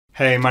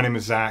Hey, my name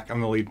is Zach. I'm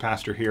the lead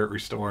pastor here at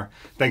Restore.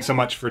 Thanks so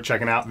much for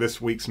checking out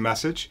this week's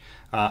message.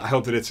 I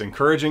hope that it's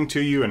encouraging to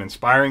you and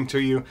inspiring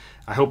to you.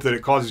 I hope that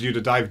it causes you to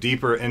dive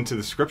deeper into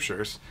the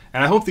scriptures.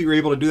 And I hope that you're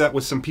able to do that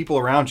with some people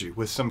around you,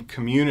 with some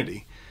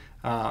community.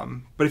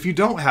 But if you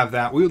don't have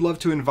that, we would love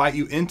to invite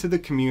you into the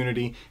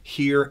community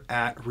here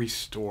at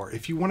Restore.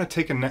 If you want to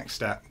take a next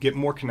step, get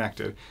more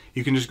connected,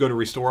 you can just go to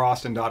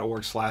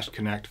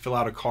restoreaustin.org/connect, fill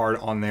out a card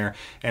on there,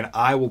 and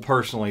I will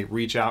personally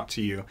reach out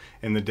to you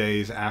in the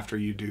days after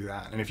you do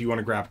that. And if you want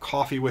to grab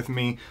coffee with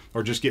me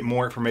or just get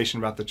more information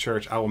about the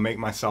church, I will make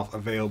myself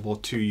available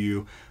to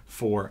you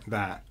for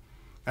that.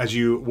 As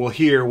you will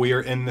hear, we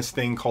are in this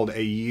thing called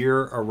a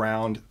year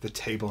around the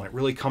table, and it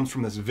really comes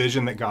from this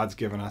vision that God's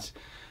given us,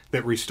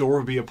 that Restore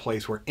will be a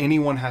place where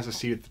anyone has a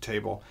seat at the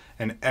table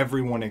and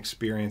everyone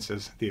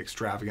experiences the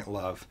extravagant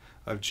love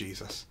of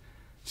Jesus.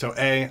 So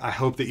A, I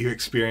hope that you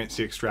experience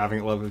the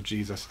extravagant love of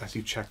Jesus as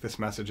you check this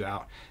message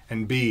out.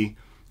 And B,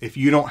 if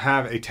you don't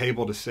have a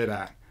table to sit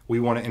at,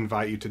 we want to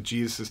invite you to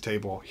Jesus'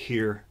 table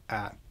here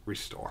at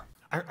Restore.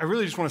 I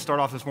really just want to start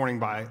off this morning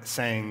by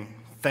saying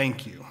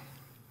thank you.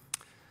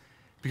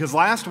 Because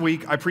last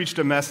week I preached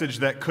a message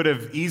that could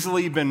have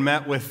easily been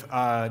met with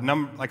a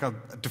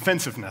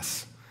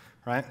defensiveness.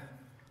 Right?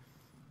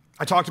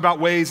 I talked about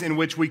ways in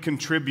which we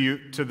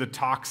contribute to the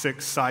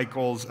toxic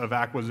cycles of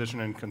acquisition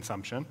and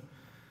consumption,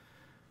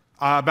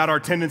 about our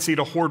tendency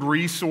to hoard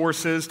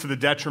resources to the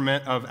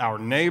detriment of our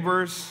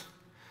neighbors.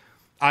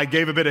 I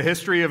gave a bit of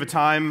history of a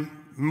time,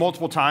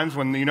 multiple times,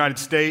 when the United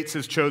States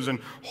has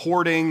chosen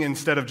hoarding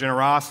instead of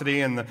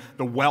generosity and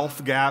the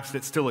wealth gaps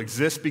that still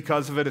exist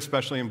because of it,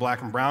 especially in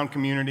black and brown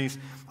communities.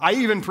 I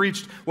even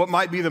preached what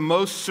might be the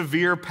most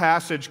severe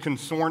passage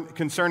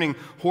concerning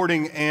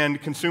hoarding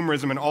and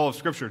consumerism in all of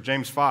Scripture,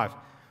 James 5.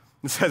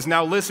 It says,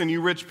 "Now listen,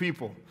 you rich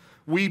people,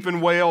 weep and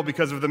wail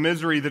because of the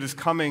misery that is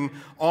coming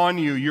on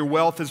you. Your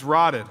wealth is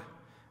rotted,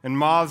 and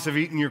moths have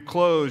eaten your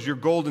clothes. Your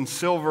gold and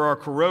silver are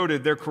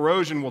corroded. Their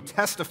corrosion will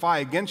testify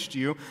against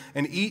you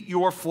and eat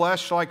your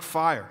flesh like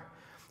fire.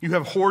 You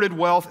have hoarded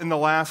wealth in the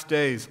last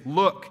days.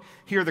 Look,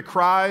 hear the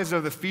cries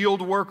of the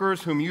field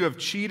workers whom you have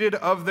cheated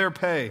of their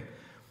pay.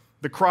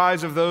 The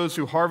cries of those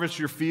who harvest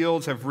your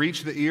fields have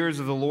reached the ears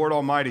of the Lord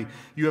Almighty.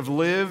 You have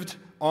lived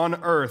on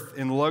earth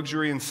in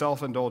luxury and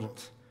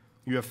self-indulgence.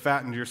 You have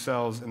fattened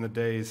yourselves in the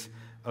days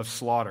of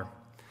slaughter."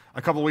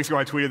 A couple of weeks ago,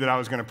 I tweeted that I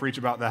was going to preach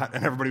about that,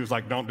 and everybody was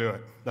like, "Don't do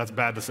it. That's a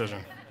bad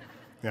decision."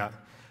 Yeah.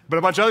 But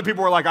a bunch of other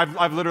people were like,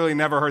 I've literally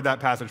never heard that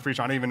passage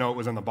preached. I didn't even know it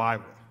was in the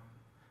Bible.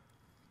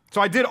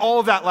 So I did all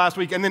of that last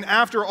week, and then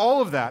after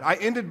all of that, I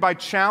ended by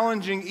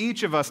challenging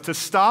each of us to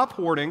stop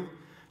hoarding,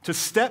 to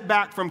step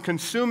back from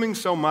consuming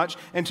so much,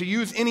 and to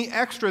use any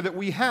extra that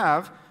we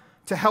have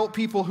to help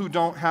people who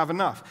don't have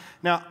enough.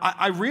 Now,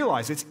 I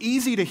realize it's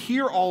easy to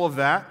hear all of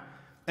that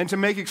and to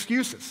make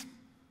excuses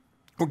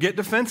or get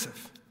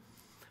defensive.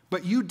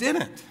 But you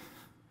didn't.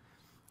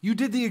 You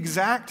did the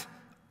exact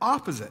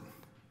opposite.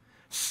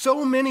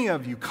 So many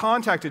of you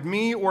contacted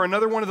me or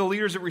another one of the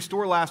leaders at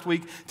Restore last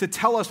week to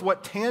tell us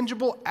what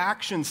tangible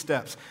action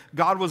steps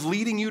God was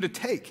leading you to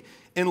take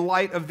in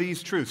light of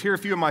these truths. Here are a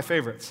few of my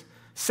favorites.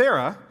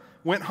 Sarah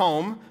went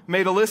home,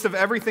 made a list of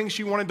everything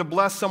she wanted to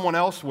bless someone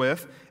else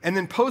with, and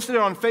then posted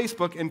it on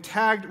Facebook and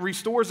tagged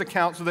Restore's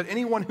account so that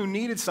anyone who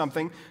needed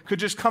something could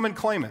just come and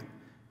claim it.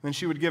 Then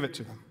she would give it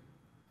to them.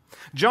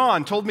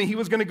 John told me he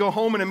was going to go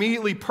home and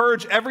immediately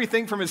purge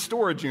everything from his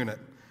storage unit.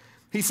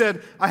 He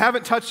said, "I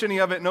haven't touched any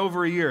of it in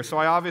over a year, so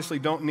I obviously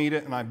don't need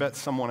it, and I bet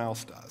someone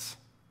else does."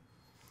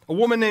 A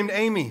woman named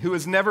Amy, who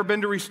has never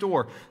been to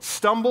Restore,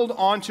 stumbled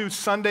onto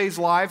Sunday's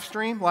live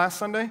stream last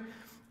Sunday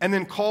and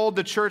then called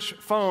the church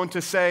phone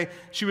to say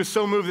she was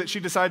so moved that she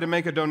decided to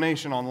make a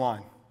donation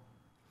online.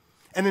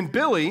 And then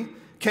Billy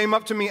came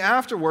up to me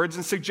afterwards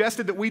and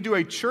suggested that we do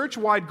a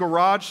church-wide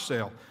garage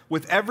sale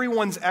with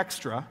everyone's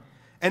extra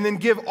and then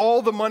give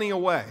all the money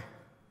away.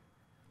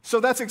 So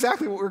that's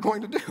exactly what we're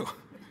going to do.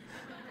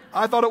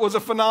 I thought it was a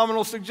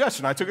phenomenal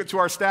suggestion. I took it to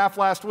our staff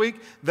last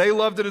week. They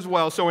loved it as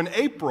well. So in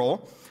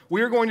April,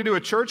 we are going to do a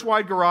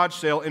church-wide garage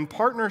sale in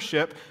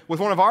partnership with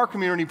one of our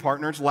community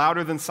partners,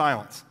 Louder Than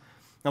Silence.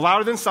 Now,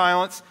 Louder Than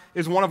Silence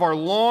is one of our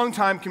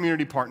longtime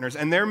community partners,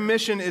 and their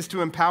mission is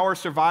to empower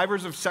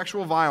survivors of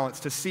sexual violence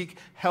to seek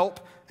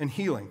help and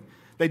healing.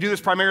 They do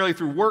this primarily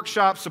through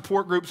workshops,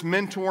 support groups,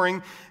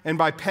 mentoring, and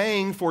by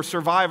paying for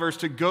survivors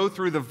to go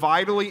through the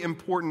vitally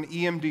important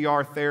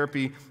EMDR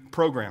therapy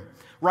program.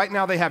 Right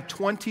now, they have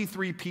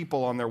 23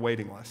 people on their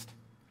waiting list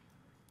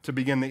to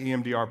begin the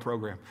EMDR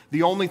program.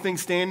 The only thing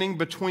standing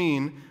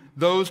between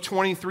those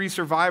 23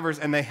 survivors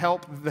and the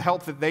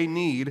help that they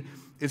need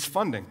is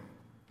funding.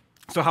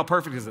 So how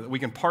perfect is it that we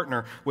can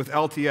partner with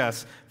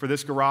LTS for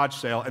this garage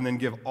sale and then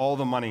give all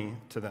the money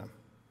to them?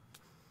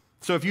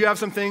 So if you have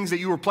some things that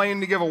you were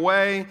planning to give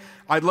away,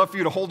 I'd love for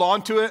you to hold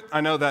on to it.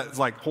 I know that's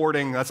like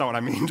hoarding. That's not what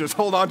I mean. Just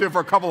hold on to it for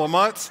a couple of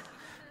months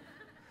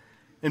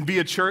and be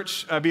a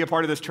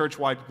part of this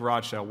church-wide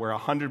garage sale where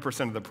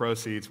 100% of the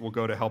proceeds will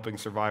go to helping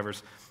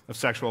survivors of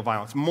sexual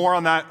violence. More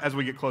on that as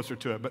we get closer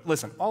to it. But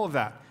listen, all of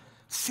that,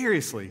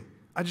 seriously,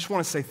 I just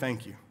want to say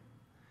thank you.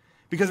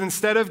 Because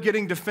instead of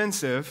getting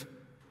defensive,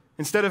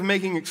 instead of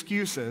making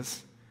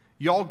excuses,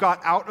 y'all got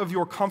out of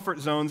your comfort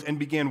zones and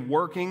began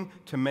working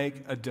to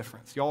make a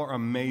difference. Y'all are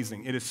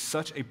amazing. It is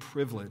such a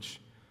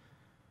privilege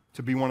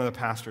to be one of the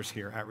pastors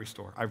here at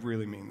Restore. I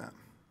really mean that.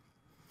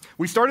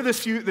 We started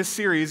this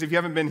series, if you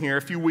haven't been here,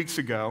 a few weeks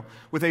ago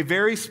with a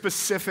very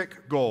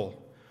specific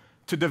goal: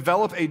 to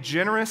develop a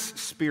generous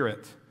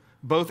spirit,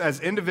 both as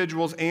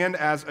individuals and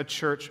as a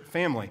church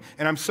family.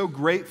 And I'm so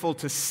grateful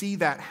to see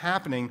that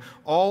happening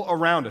all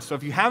around us. So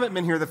if you haven't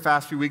been here the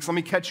past few weeks, let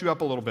me catch you up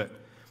a little bit.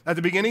 At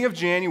the beginning of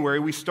January,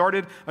 we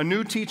started a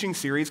new teaching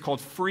series called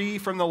Free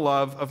from the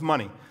Love of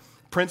Money: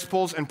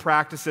 Principles and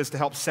Practices to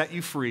Help Set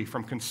You Free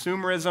from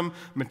Consumerism,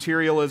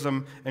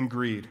 Materialism, and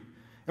Greed.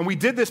 And we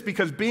did this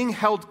because being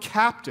held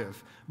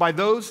captive by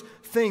those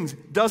things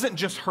doesn't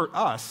just hurt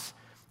us,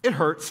 it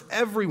hurts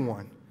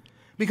everyone.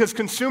 Because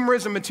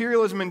consumerism,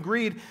 materialism, and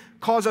greed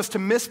cause us to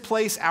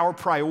misplace our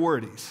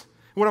priorities.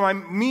 What I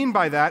mean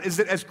by that is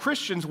that as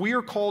Christians, we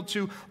are called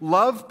to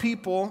love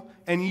people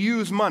and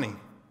use money.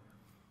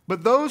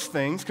 But those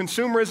things,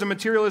 consumerism,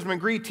 materialism,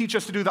 and greed, teach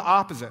us to do the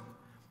opposite: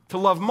 to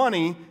love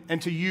money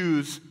and to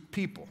use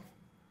people.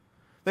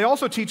 They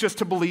also teach us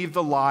to believe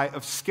the lie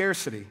of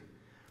scarcity,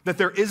 that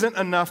there isn't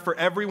enough for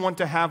everyone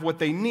to have what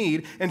they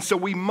need, and so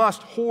we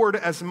must hoard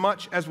as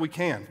much as we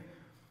can.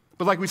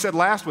 But like we said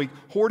last week,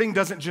 hoarding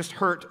doesn't just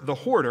hurt the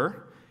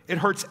hoarder, it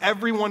hurts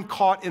everyone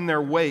caught in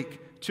their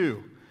wake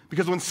too.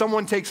 Because when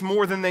someone takes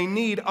more than they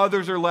need,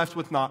 others are left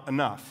with not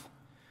enough.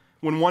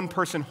 When one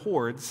person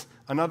hoards,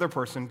 another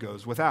person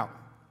goes without.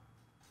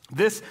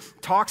 This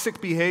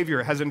toxic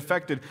behavior has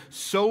infected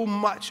so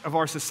much of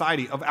our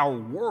society, of our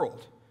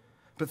world.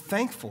 But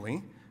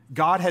thankfully,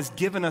 God has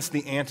given us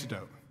the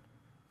antidote: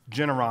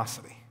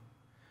 generosity.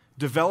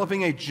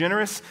 Developing a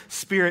generous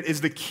spirit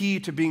is the key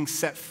to being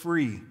set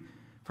free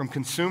from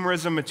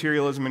consumerism,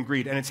 materialism, and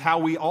greed. And it's how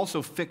we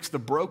also fix the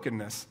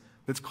brokenness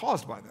that's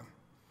caused by them.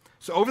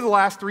 So over the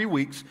last 3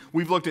 weeks,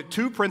 we've looked at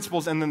 2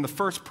 principles and then the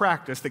first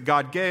practice that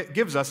God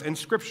gives us in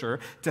Scripture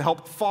to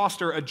help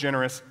foster a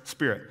generous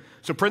spirit.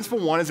 So principle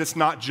 1 is it's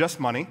not just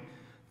money.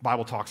 The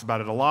Bible talks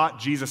about it a lot.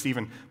 Jesus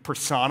even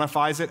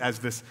personifies it as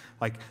this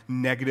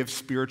negative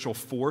spiritual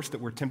force that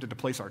we're tempted to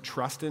place our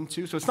trust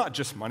into. So it's not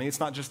just money.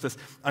 It's not just this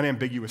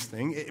unambiguous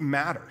thing. It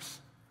matters.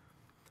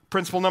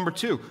 Principle number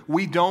 2,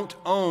 we don't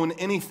own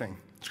anything.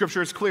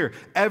 Scripture is clear.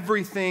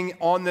 Everything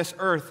on this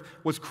earth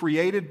was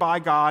created by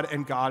God,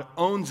 and God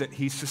owns it.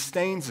 He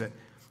sustains it.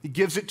 He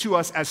gives it to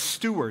us as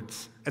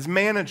stewards, as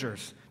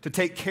managers, to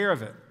take care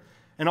of it.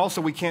 And also,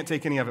 we can't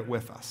take any of it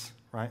with us,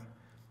 right?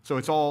 So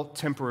it's all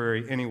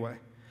temporary anyway.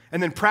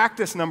 And then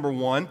practice number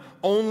 1,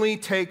 only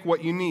take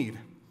what you need.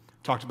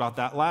 Talked about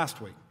that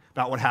last week,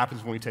 about what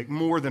happens when we take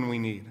more than we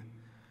need,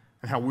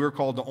 and how we're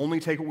called to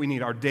only take what we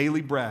need, our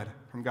daily bread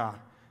from God,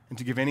 and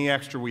to give any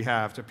extra we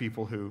have to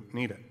people who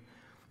need it.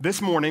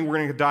 This morning, we're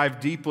going to dive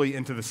deeply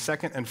into the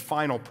second and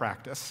final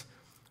practice,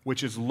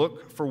 which is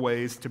look for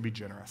ways to be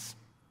generous.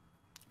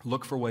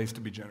 Look for ways to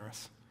be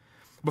generous.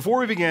 Before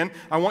we begin,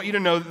 I want you to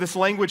know that this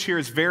language here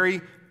is very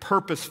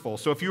purposeful.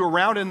 So if you were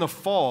around in the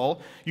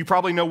fall, you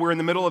probably know we're in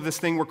the middle of this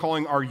thing we're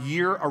calling our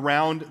year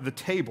around the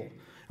table.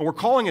 And we're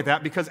calling it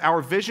that because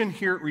our vision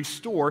here at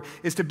Restore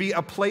is to be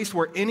a place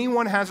where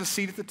anyone has a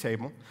seat at the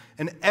table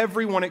and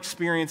everyone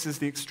experiences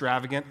the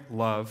extravagant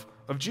love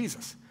of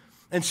Jesus.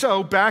 And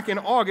so back in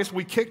August,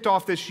 we kicked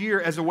off this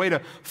year as a way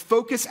to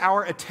focus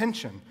our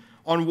attention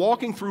on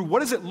walking through what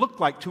does it look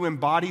like to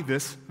embody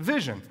this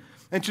vision.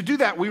 And to do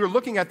that, we were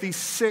looking at these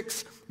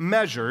 6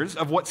 measures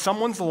of what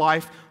someone's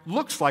life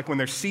looks like when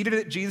they're seated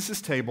at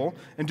Jesus' table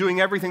and doing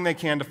everything they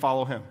can to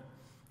follow him.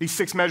 These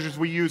 6 measures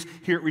we use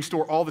here at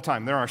Restore all the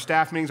time. They're our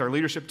staff meetings, our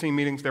leadership team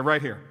meetings. They're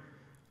right here.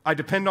 I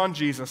depend on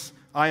Jesus.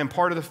 I am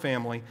part of the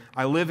family.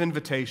 I live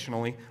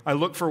invitationally. I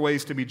look for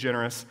ways to be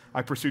generous.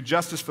 I pursue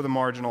justice for the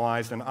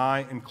marginalized, and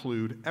I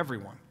include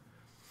everyone.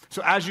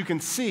 So as you can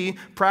see,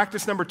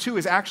 practice number 2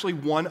 is actually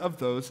one of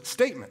those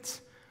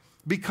statements.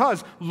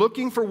 Because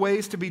looking for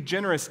ways to be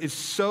generous is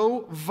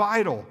so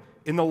vital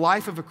in the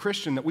life of a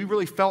Christian that we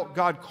really felt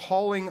God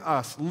calling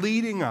us,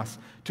 leading us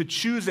to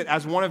choose it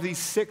as one of these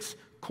 6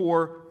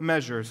 core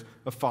measures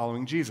of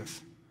following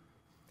Jesus.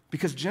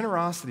 Because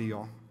generosity,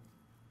 y'all,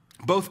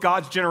 both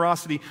God's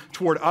generosity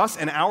toward us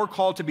and our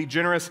call to be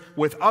generous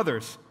with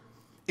others,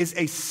 is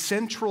a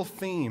central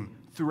theme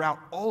throughout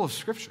all of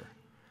Scripture,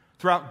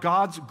 throughout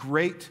God's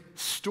great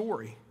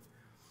story.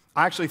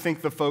 I actually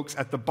think the folks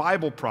at the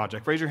Bible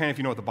Project, raise your hand if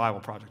you know what the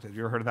Bible Project is. Have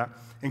you ever heard of that?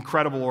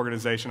 Incredible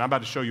organization. I'm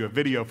about to show you a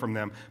video from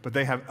them, but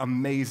they have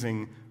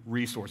amazing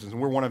resources.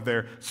 And we're one of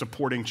their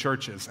supporting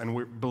churches, and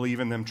we believe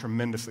in them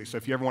tremendously. So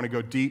if you ever want to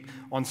go deep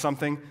on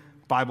something,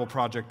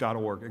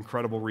 BibleProject.org,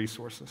 incredible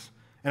resources.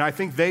 And I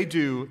think they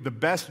do the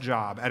best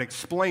job at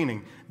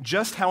explaining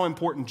just how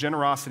important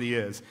generosity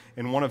is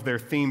in one of their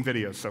theme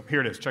videos. So here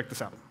it is. Check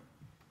this out.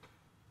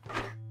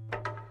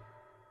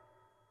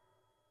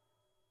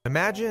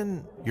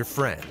 Imagine your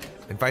friend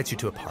invites you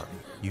to a party.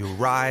 You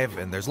arrive,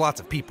 and there's lots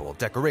of people,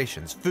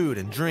 decorations, food,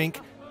 and drink.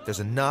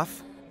 There's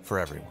enough for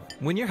everyone.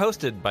 When you're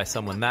hosted by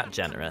someone that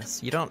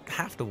generous, you don't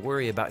have to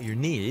worry about your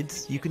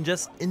needs. You can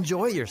just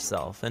enjoy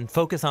yourself and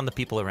focus on the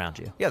people around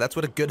you. Yeah, that's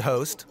what a good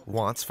host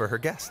wants for her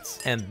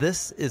guests. And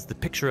this is the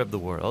picture of the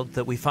world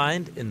that we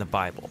find in the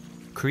Bible.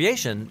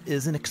 Creation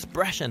is an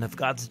expression of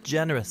God's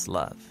generous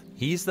love.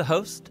 He's the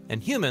host,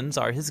 and humans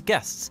are his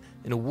guests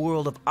in a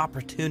world of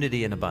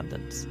opportunity and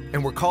abundance.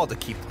 And we're called to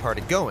keep the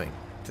party going,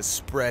 to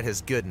spread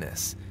his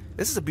goodness.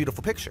 This is a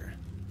beautiful picture.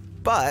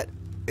 But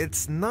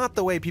it's not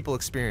the way people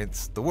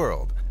experience the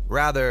world.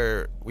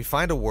 Rather, we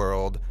find a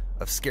world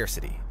of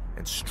scarcity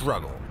and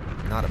struggle,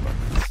 not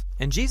abundance.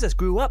 And Jesus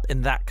grew up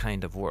in that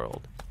kind of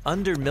world.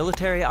 Under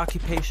military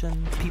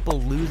occupation,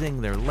 people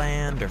losing their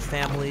land or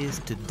families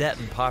to debt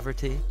and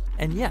poverty.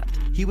 And yet,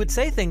 he would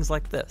say things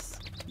like this.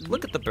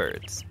 Look at the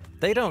birds.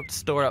 They don't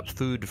store up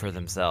food for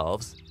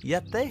themselves,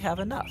 yet they have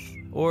enough.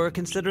 Or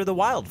consider the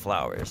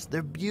wildflowers.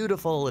 They're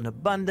beautiful and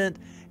abundant,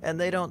 and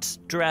they don't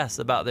stress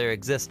about their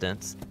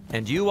existence.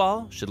 And you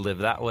all should live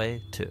that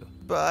way too.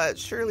 But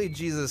surely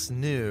Jesus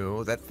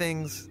knew that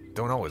things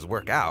don't always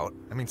work out.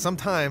 I mean,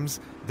 sometimes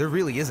there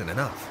really isn't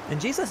enough.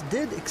 And Jesus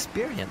did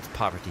experience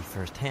poverty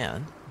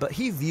firsthand, but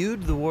he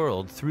viewed the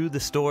world through the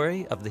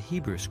story of the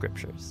Hebrew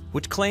Scriptures,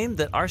 which claimed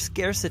that our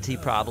scarcity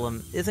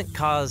problem isn't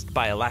caused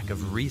by a lack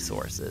of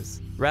resources.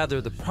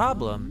 Rather, the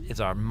problem is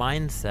our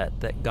mindset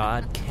that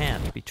God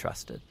can't be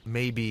trusted.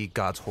 Maybe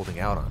God's holding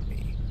out on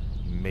me.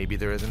 Maybe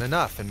there isn't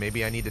enough, and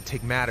maybe I need to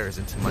take matters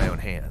into my own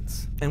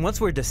hands. And once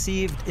we're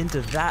deceived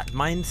into that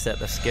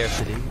mindset of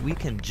scarcity, we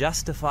can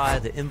justify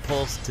the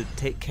impulse to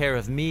take care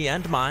of me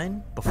and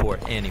mine before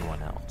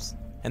anyone else.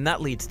 And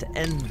that leads to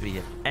envy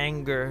and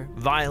anger,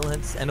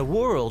 violence, and a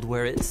world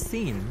where it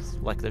seems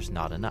like there's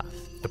not enough.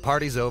 The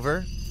party's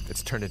over,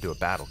 it's turned into a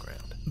battleground.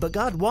 But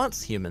God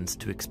wants humans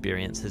to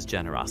experience his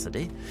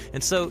generosity,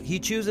 and so he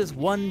chooses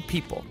one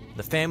people,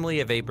 the family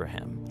of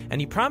Abraham,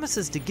 and he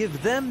promises to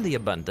give them the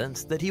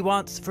abundance that he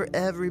wants for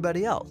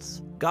everybody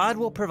else. God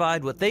will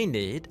provide what they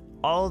need.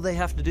 All they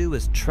have to do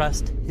is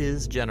trust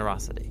his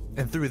generosity.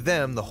 And through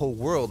them, the whole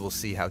world will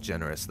see how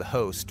generous the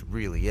host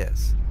really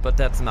is. But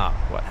that's not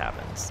what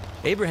happens.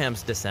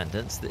 Abraham's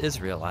descendants, the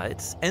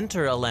Israelites,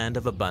 enter a land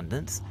of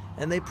abundance,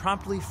 and they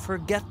promptly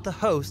forget the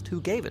host who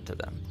gave it to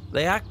them.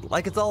 They act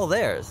like it's all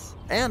theirs,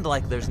 and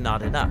like there's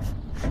not enough.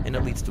 And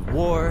it leads to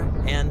war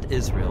and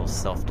Israel's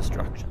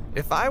self-destruction.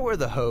 If I were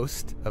the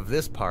host of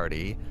this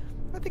party,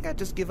 I think I'd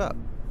just give up.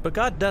 But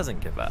God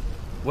doesn't give up.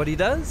 What he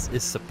does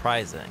is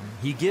surprising.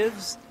 He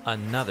gives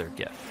another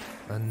gift.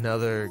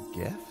 Another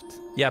gift?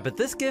 Yeah, but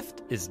this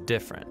gift is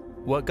different.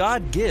 What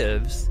God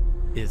gives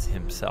is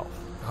himself.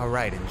 All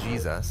right, in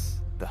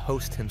Jesus, the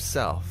host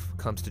himself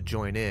comes to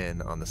join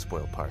in on the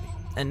spoiled party.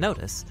 And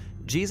notice,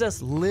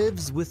 Jesus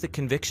lives with the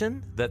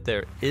conviction that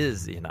there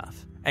is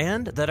enough,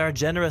 and that our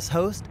generous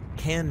host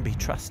can be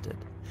trusted.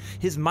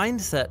 His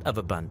mindset of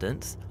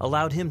abundance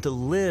allowed him to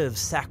live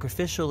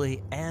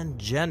sacrificially and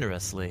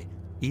generously,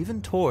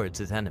 even towards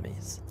his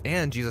enemies.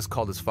 And Jesus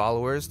called his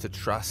followers to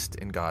trust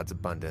in God's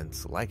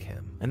abundance like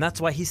him. And that's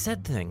why he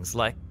said things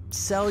like,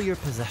 sell your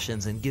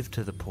possessions and give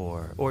to the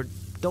poor, or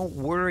don't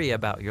worry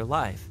about your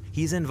life.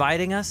 He's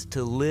inviting us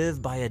to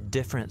live by a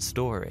different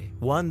story,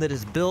 one that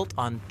is built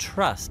on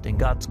trust in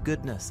God's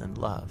goodness and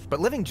love.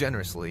 But living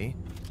generously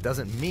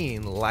doesn't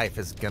mean life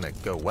is gonna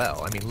go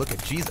well. I mean, look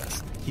at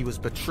Jesus. He was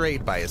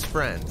betrayed by his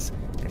friends,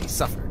 and he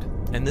suffered.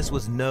 And this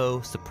was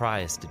no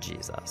surprise to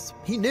Jesus.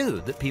 He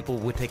knew that people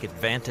would take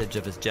advantage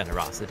of his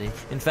generosity.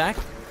 In fact,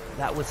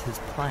 that was his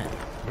plan.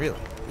 Really?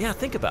 Yeah,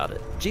 think about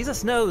it.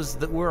 Jesus knows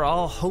that we're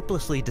all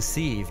hopelessly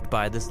deceived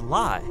by this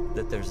lie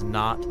that there's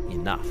not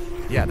enough.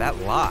 Yeah, that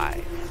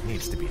lie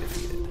needs to be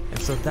defeated. And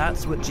so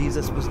that's what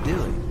Jesus was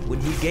doing when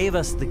he gave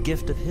us the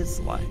gift of his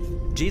life.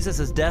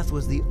 Jesus' death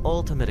was the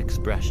ultimate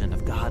expression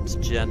of God's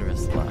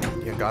generous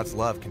love. Yeah, God's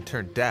love can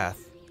turn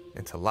death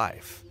into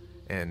life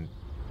and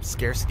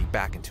scarcity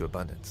back into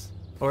abundance.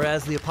 Or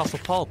as the Apostle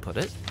Paul put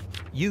it,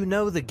 you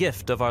know the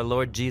gift of our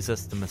Lord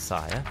Jesus the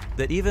Messiah,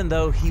 that even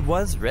though he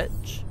was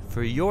rich,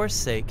 for your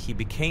sake he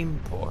became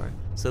poor,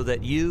 so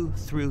that you,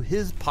 through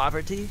his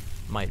poverty,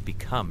 might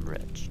become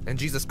rich. And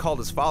Jesus called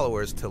his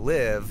followers to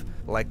live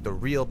like the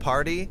real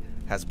party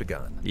has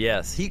begun.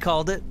 Yes, he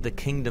called it the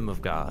kingdom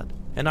of God.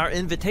 And our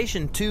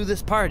invitation to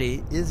this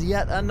party is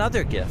yet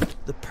another gift,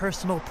 the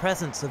personal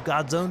presence of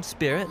God's own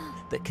Spirit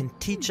that can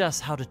teach us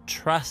how to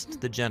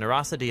trust the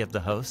generosity of the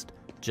host,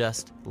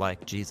 just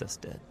like Jesus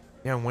did.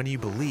 Yeah, and when you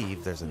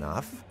believe there's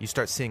enough, you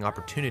start seeing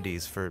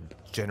opportunities for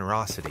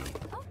generosity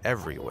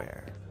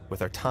everywhere.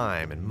 With our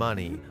time and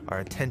money, our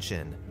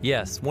attention.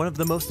 Yes, one of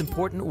the most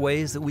important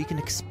ways that we can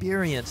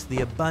experience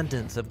the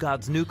abundance of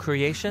God's new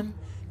creation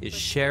is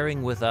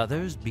sharing with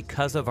others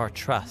because of our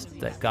trust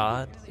that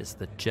God is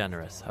the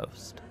generous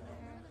host.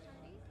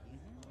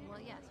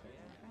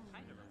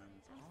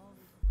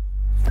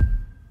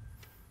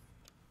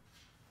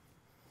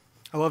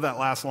 I love that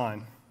last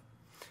line.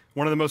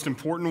 One of the most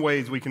important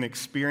ways we can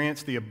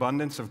experience the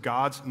abundance of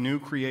God's new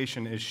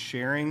creation is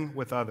sharing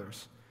with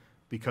others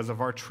because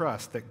of our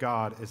trust that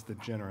God is the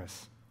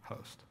generous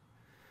host.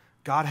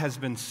 God has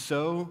been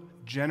so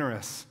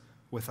generous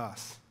with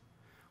us.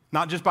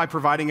 Not just by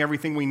providing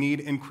everything we need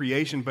in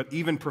creation, but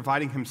even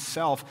providing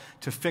himself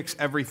to fix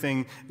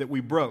everything that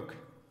we broke.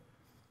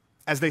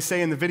 As they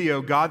say in the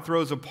video, God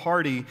throws a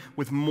party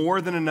with more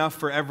than enough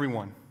for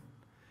everyone.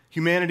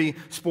 Humanity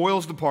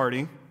spoils the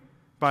party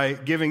by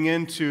giving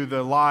in to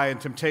the lie and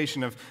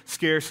temptation of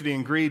scarcity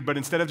and greed, but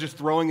instead of just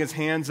throwing his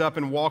hands up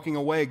and walking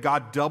away,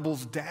 God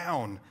doubles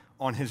down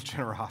on his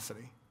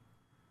generosity.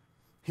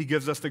 He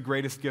gives us the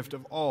greatest gift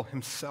of all,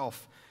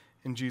 himself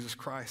in Jesus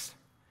Christ.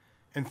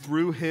 And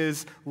through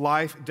his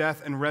life,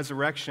 death, and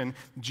resurrection,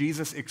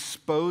 Jesus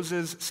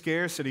exposes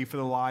scarcity for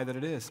the lie that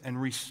it is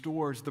and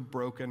restores the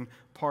broken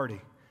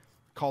party,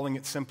 calling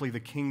it simply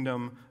the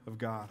kingdom of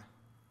God.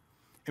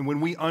 And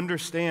when we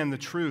understand the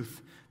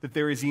truth that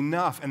there is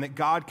enough and that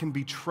God can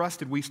be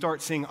trusted, we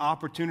start seeing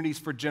opportunities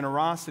for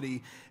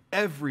generosity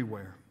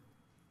everywhere.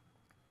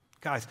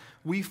 Guys,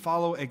 we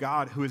follow a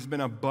God who has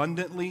been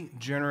abundantly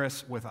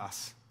generous with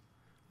us.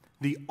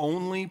 The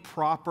only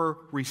proper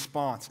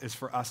response is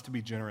for us to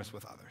be generous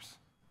with others.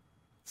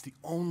 It's the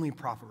only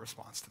proper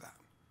response to that.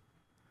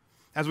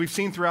 As we've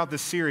seen throughout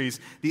this series,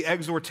 the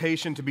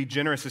exhortation to be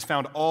generous is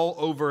found all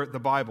over the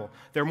Bible.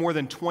 There are more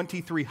than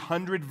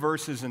 2,300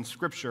 verses in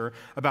Scripture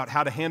about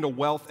how to handle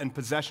wealth and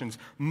possessions,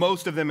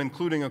 most of them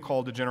including a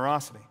call to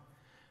generosity.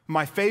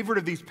 My favorite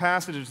of these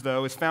passages,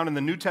 though, is found in the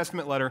New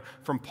Testament letter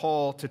from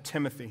Paul to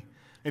Timothy.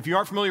 If you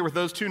aren't familiar with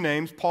those two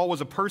names, Paul was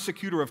a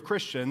persecutor of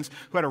Christians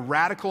who had a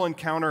radical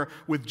encounter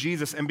with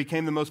Jesus and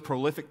became the most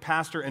prolific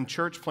pastor and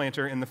church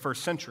planter in the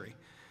first century.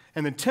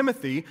 And then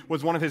Timothy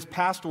was one of his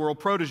pastoral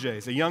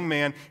proteges, a young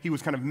man he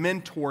was kind of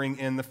mentoring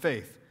in the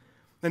faith.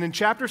 And in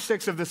chapter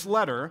 6 of this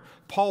letter,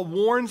 Paul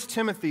warns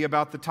Timothy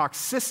about the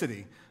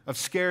toxicity of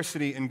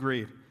scarcity and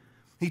greed.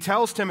 He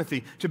tells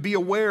Timothy to be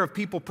aware of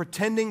people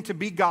pretending to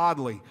be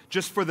godly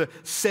just for the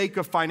sake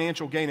of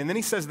financial gain. And then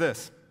he says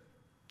this,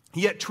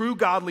 "Yet true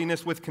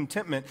godliness with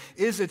contentment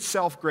is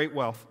itself great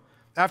wealth.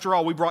 After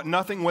all, we brought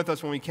nothing with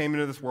us when we came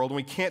into this world, and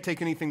we can't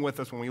take anything with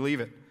us when we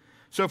leave it.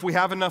 So if we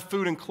have enough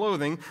food and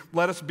clothing,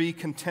 let us be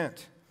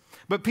content.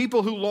 But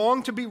people who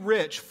long to be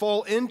rich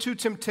fall into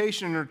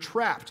temptation and are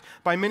trapped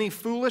by many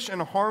foolish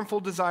and harmful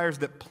desires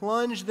that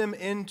plunge them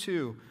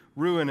into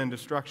ruin and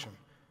destruction.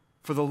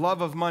 For the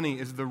love of money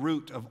is the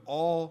root of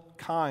all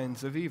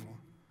kinds of evil.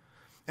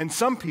 And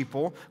some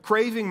people,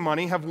 craving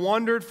money, have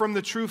wandered from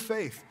the true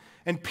faith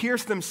and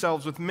pierced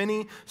themselves with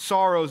many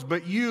sorrows.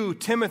 But you,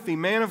 Timothy,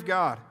 man of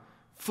God,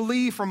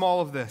 flee from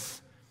all of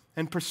this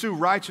and pursue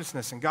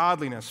righteousness and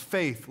godliness,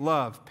 faith,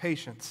 love,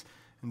 patience,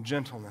 and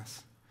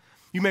gentleness."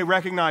 You may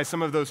recognize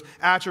some of those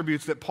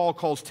attributes that Paul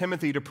calls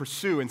Timothy to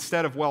pursue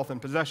instead of wealth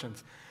and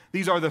possessions.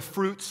 These are the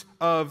fruits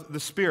of the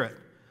Spirit,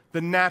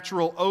 the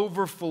natural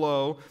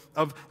overflow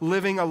of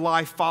living a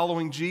life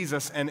following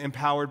Jesus and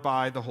empowered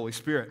by the Holy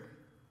Spirit.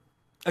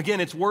 Again,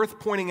 it's worth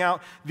pointing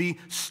out the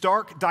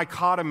stark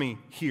dichotomy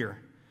here.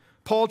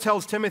 Paul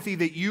tells Timothy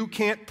that you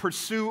can't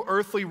pursue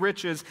earthly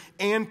riches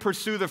and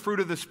pursue the fruit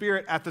of the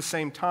Spirit at the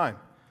same time.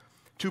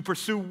 To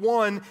pursue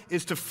one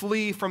is to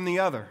flee from the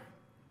other.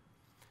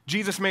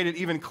 Jesus made it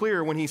even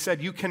clearer when he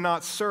said, you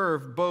cannot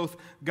serve both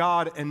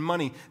God and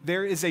money.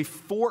 There is a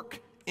fork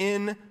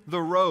in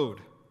the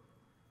road,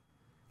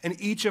 and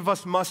each of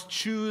us must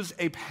choose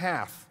a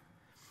path.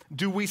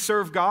 Do we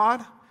serve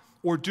God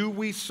or do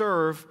we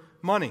serve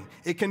money?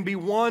 It can be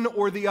one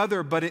or the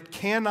other, but it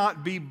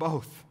cannot be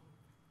both.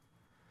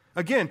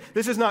 Again,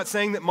 this is not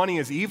saying that money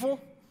is evil.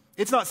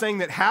 It's not saying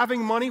that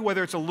having money,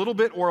 whether it's a little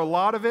bit or a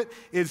lot of it,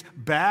 is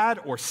bad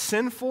or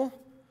sinful.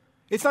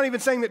 It's not even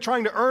saying that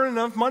trying to earn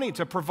enough money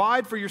to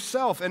provide for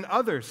yourself and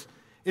others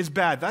is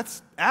bad.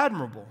 That's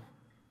admirable.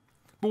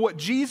 But what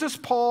Jesus,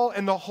 Paul,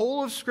 and the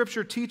whole of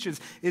Scripture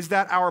teaches is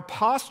that our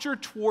posture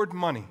toward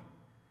money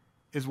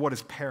is what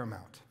is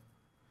paramount.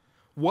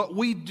 What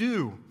we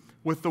do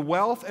with the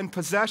wealth and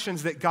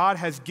possessions that God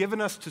has given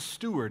us to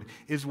steward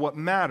is what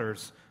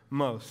matters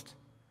most.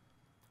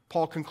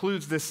 Paul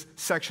concludes this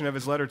section of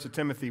his letter to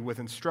Timothy with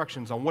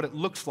instructions on what it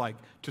looks like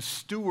to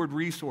steward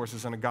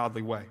resources in a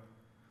godly way.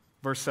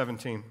 Verse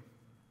 17,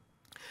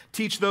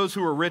 teach those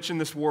who are rich in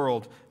this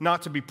world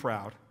not to be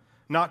proud,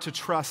 not to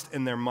trust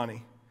in their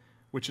money,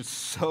 which is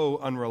so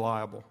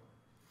unreliable.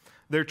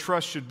 Their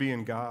trust should be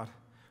in God,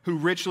 who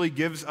richly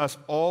gives us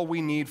all we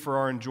need for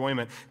our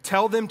enjoyment.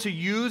 Tell them to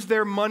use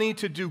their money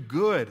to do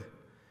good.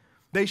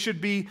 They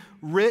should be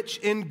rich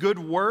in good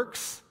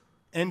works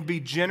and be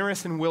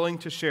generous and willing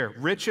to share.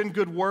 Rich in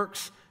good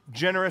works,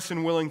 generous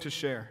and willing to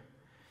share.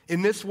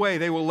 In this way,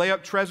 they will lay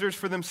up treasures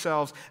for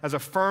themselves as a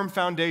firm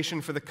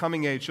foundation for the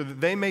coming age, so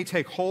that they may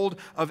take hold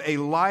of a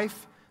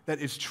life that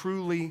is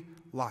truly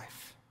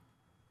life.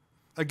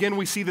 Again,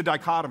 we see the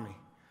dichotomy.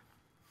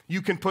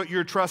 You can put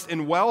your trust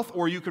in wealth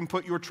or you can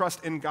put your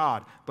trust in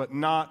God, but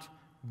not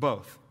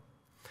both.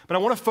 But I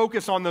want to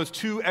focus on those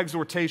two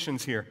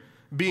exhortations here,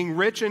 being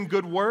rich in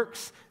good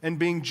works and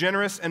being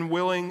generous and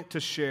willing to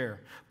share.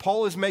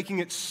 Paul is making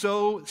it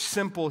so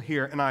simple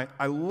here, and I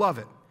love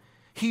it.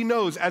 He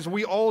knows, as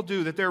we all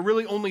do, that there are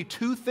really only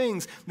two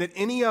things that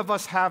any of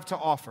us have to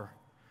offer.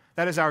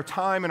 That is our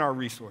time and our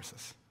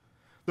resources.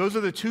 Those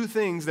are the two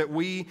things that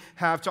we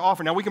have to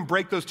offer. Now, we can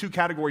break those two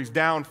categories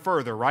down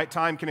further, right?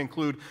 Time can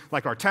include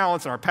like our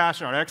talents and our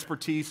passion, our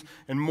expertise,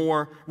 and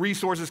more.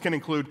 Resources can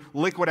include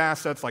liquid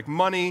assets like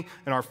money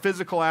and our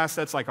physical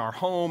assets like our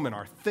home and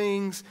our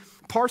things.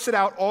 Parse it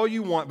out all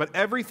you want, but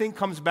everything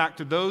comes back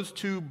to those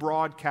two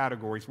broad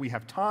categories. We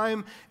have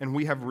time and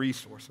we have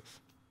resources.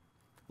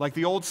 Like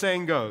the old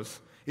saying goes,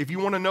 if you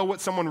want to know what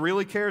someone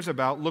really cares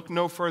about, look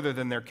no further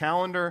than their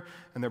calendar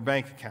and their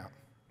bank account.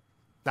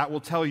 That will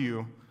tell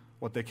you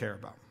what they care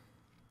about.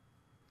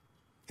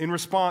 In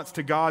response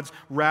to God's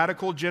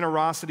radical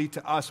generosity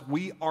to us,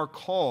 we are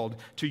called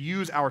to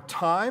use our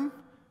time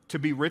to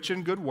be rich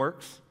in good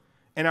works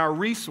and our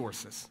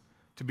resources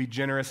to be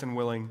generous and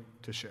willing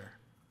to share.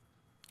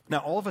 Now,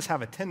 all of us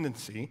have a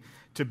tendency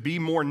to be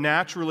more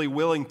naturally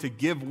willing to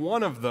give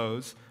one of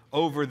those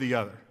over the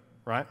other,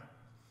 right?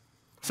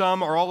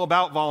 Some are all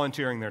about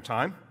volunteering their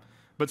time,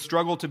 but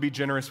struggle to be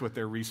generous with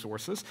their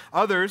resources.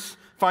 Others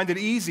find it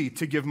easy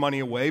to give money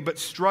away, but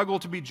struggle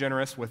to be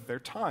generous with their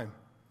time.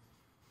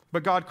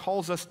 But God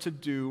calls us to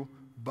do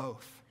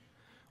both.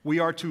 We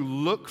are to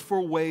look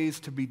for ways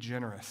to be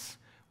generous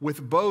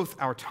with both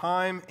our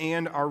time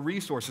and our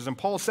resources. And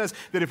Paul says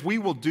that if we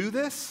will do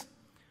this,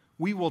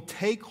 we will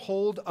take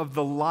hold of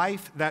the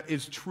life that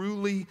is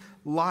truly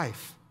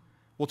life.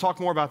 We'll talk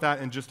more about that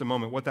in just a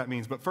moment, what that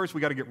means. But first,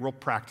 we got to get real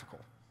practical,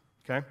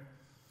 okay?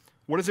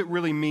 What does it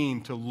really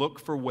mean to look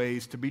for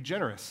ways to be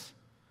generous?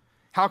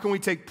 How can we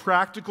take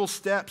practical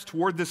steps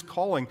toward this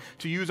calling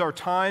to use our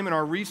time and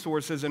our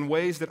resources in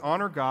ways that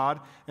honor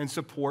God and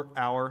support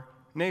our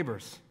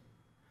neighbors?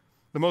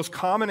 The most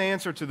common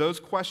answer to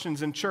those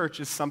questions in church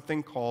is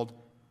something called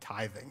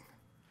tithing.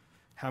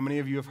 How many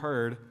of you have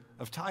heard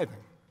of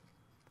tithing?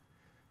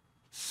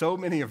 So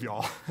many of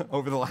y'all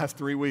over the last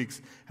 3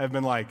 weeks have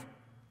been like,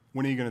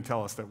 when are you going to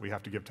tell us that we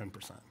have to give 10%?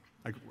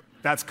 Like,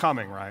 that's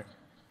coming, right?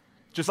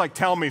 Just like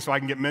tell me so I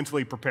can get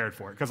mentally prepared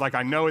for it. Because like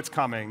I know it's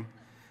coming.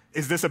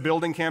 Is this a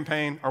building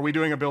campaign? Are we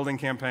doing a building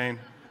campaign?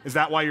 Is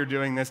that why you're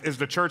doing this? Is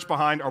the church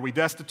behind? Are we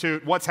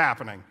destitute? What's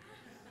happening?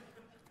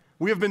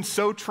 We have been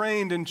so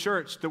trained in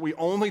church that we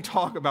only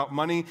talk about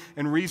money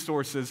and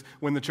resources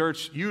when the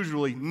church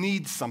usually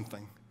needs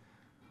something.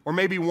 Or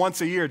maybe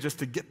once a year just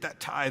to get that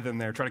tithe in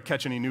there, try to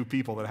catch any new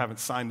people that haven't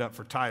signed up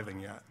for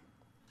tithing yet.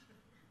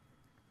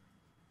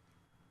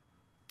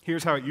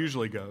 Here's how it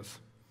usually goes.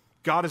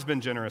 God has been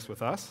generous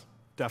with us.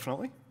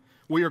 Definitely.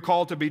 We are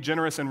called to be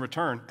generous in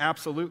return.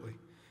 Absolutely.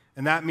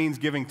 And that means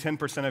giving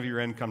 10% of your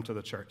income to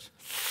the church.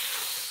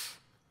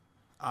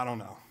 I don't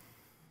know.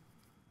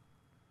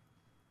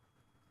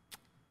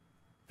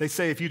 They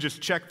say if you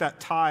just check that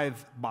tithe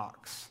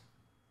box,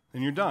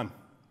 then you're done.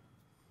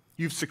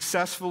 You've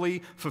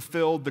successfully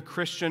fulfilled the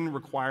Christian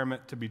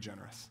requirement to be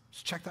generous.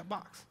 Just check that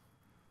box.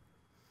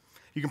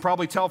 You can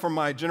probably tell from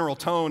my general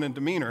tone and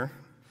demeanor,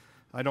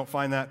 I don't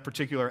find that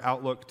particular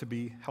outlook to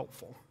be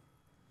helpful.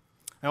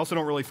 I also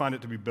don't really find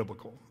it to be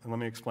biblical, and let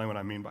me explain what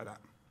I mean by that.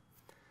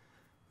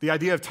 The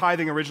idea of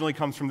tithing originally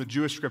comes from the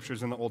Jewish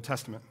scriptures in the Old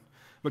Testament.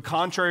 But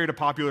contrary to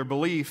popular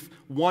belief,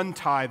 one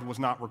tithe was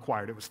not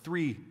required. It was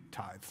 3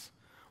 tithes.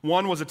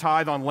 One was a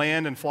tithe on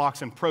land and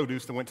flocks and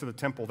produce that went to the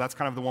temple. That's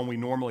kind of the one we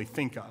normally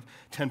think of.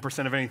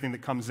 10% of anything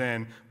that comes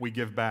in, we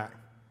give back.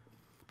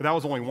 But that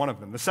was only one of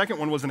them. The second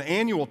one was an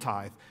annual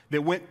tithe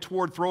that went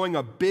toward throwing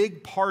a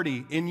big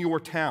party in your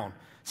town,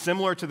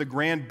 similar to the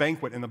grand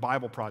banquet in the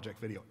Bible Project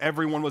video.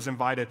 Everyone was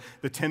invited.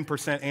 The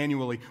 10%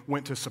 annually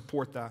went to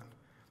support that.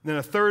 Then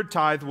a third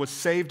tithe was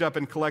saved up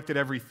and collected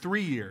every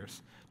 3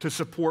 years to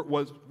support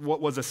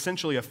what was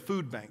essentially a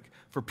food bank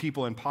for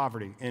people in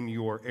poverty in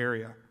your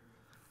area.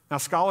 Now,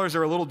 scholars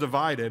are a little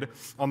divided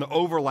on the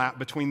overlap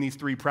between these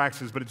 3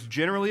 practices, but it's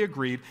generally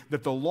agreed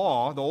that the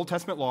law, the Old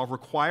Testament law,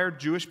 required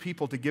Jewish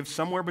people to give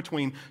somewhere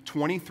between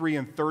 23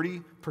 and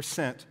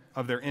 30%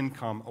 of their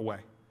income away.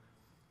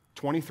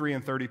 23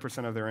 and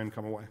 30% of their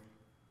income away.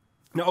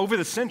 Now, over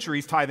the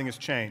centuries, tithing has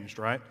changed,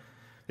 right?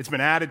 It's been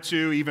added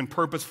to, even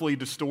purposefully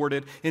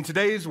distorted. In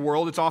today's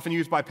world, it's often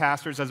used by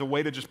pastors as a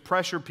way to just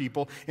pressure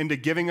people into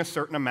giving a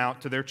certain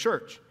amount to their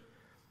church.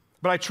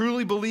 But I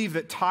truly believe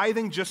that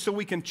tithing, just so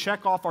we can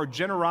check off our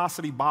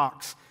generosity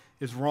box,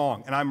 is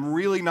wrong. And I'm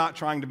really not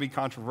trying to be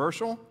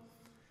controversial.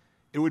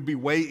 It would be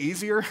way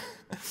easier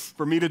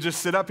for me to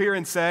just sit up here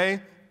and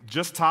say,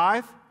 just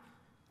tithe.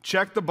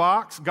 Check the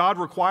box. God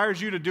requires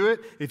you to do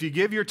it. If you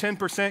give your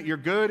 10%, you're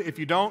good. If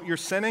you don't, you're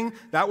sinning.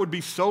 That would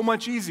be so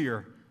much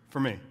easier for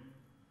me.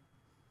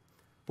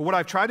 But what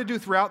I've tried to do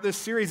throughout this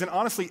series, and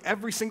honestly,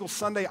 every single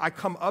Sunday I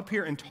come up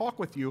here and talk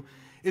with you,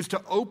 is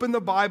to open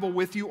the Bible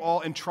with you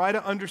all and try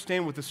to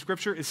understand what the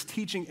Scripture is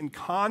teaching in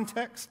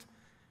context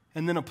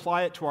and then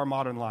apply it to our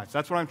modern lives.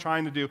 That's what I'm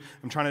trying to do.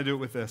 I'm trying to do it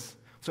with this.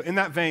 So in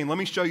that vein, let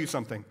me show you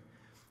something.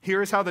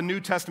 Here is how the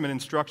New Testament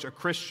instructs a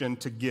Christian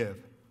to give.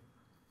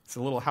 It's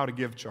a little how to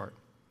give chart.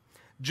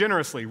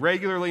 Generously,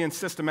 regularly, and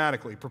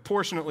systematically,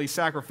 proportionately,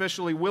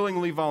 sacrificially,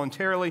 willingly,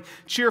 voluntarily,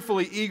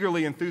 cheerfully,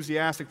 eagerly,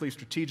 enthusiastically,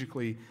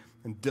 strategically,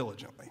 and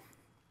diligently.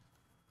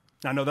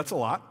 Now, I know that's a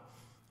lot.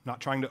 I'm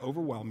not trying to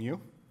overwhelm you.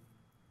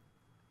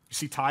 You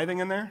see tithing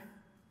in there?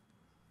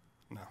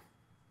 No.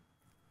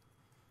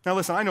 Now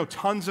listen, I know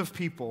tons of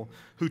people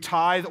who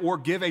tithe or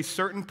give a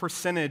certain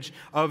percentage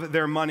of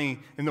their money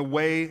in the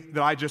way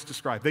that I just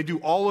described. They do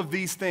all of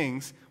these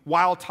things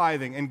while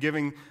tithing and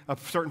giving a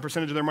certain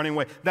percentage of their money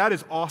away. That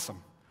is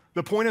awesome.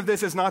 The point of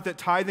this is not that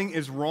tithing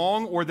is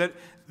wrong or that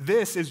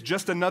this is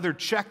just another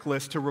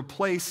checklist to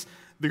replace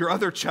your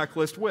other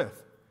checklist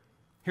with.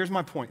 Here's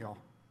my point, y'all.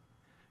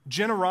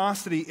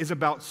 Generosity is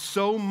about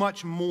so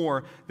much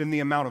more than the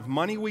amount of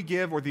money we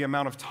give or the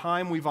amount of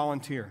time we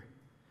volunteer.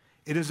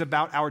 It is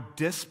about our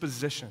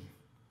disposition.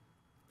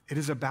 It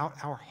is about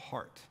our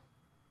heart.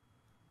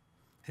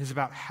 It is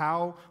about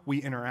how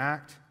we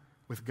interact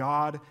with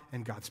God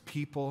and God's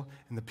people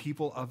and the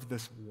people of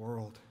this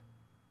world.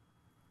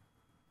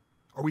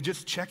 Are we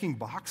just checking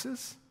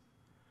boxes?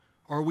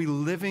 Or are we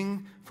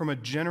living from a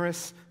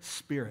generous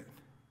spirit?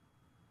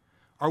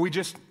 Are we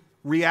just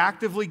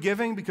reactively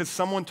giving because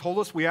someone told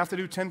us we have to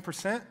do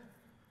 10%?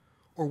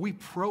 Or are we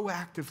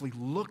proactively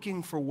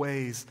looking for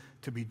ways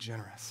to be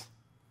generous?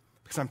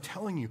 Because I'm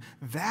telling you,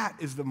 that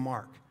is the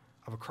mark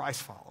of a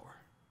Christ follower.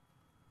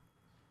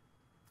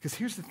 Because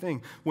here's the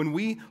thing, when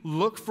we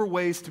look for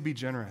ways to be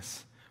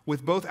generous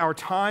with both our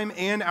time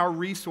and our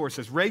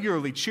resources,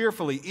 regularly,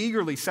 cheerfully,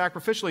 eagerly,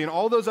 sacrificially, and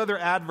all those other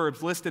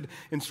adverbs listed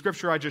in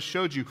Scripture I just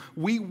showed you,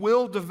 we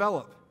will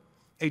develop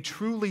a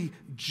truly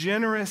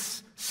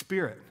generous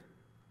spirit,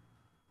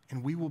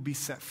 and we will be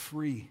set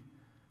free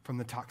from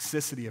the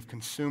toxicity of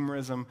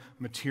consumerism,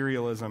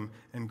 materialism,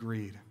 and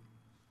greed.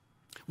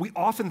 We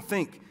often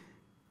think,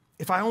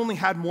 if I only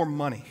had more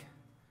money,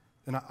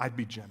 then I'd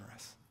be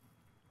generous.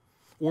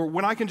 Or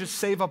when I can just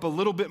save up a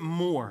little bit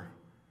more,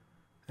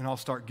 and I'll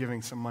start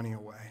giving some money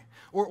away.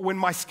 Or when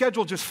my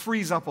schedule just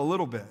frees up a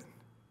little bit,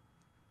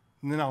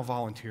 and then I'll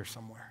volunteer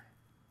somewhere.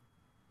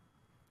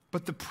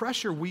 But the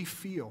pressure we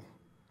feel,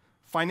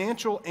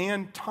 financial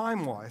and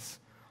time-wise,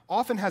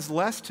 often has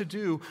less to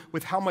do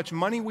with how much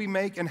money we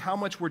make and how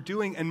much we're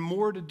doing, and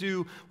more to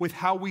do with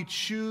how we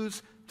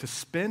choose to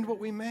spend what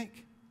we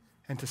make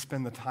and to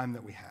spend the time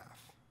that we have.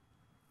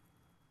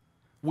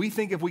 We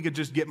think if we could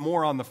just get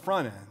more on the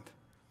front end,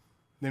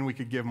 then we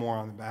could give more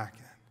on the back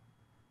end.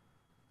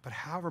 But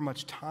however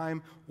much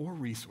time or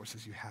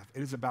resources you have,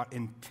 it is about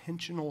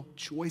intentional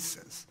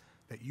choices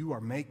that you are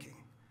making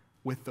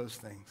with those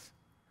things,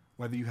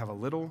 whether you have a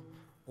little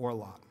or a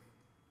lot.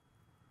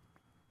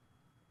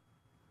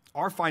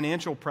 Our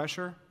financial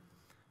pressure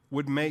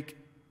would make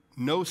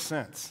no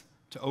sense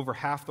to over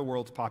half the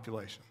world's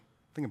population.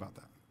 Think about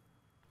that.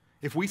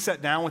 If we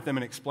sat down with them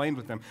and explained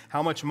with them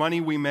how much money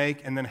we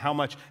make and then how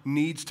much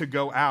needs to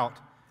go out,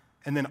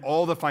 and then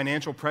all the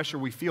financial pressure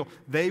we feel,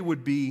 they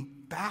would be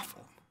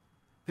baffled.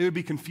 They would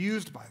be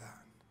confused by that.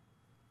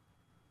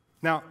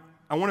 Now,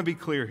 I want to be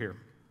clear here.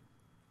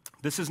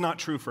 This is not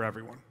true for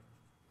everyone.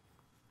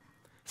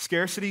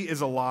 Scarcity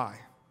is a lie,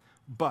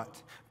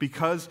 but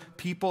because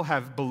people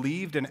have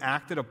believed and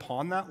acted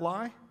upon that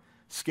lie,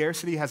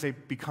 scarcity has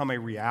become a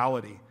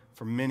reality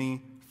for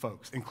many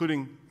folks,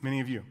 including many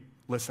of you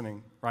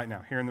listening right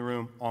now, here in the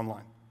room,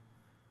 online.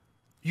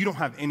 You don't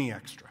have any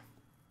extra.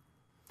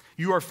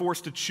 You are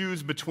forced to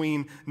choose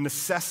between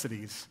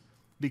necessities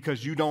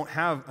because you don't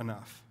have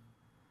enough.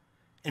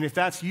 And if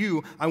that's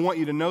you, I want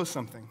you to know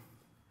something.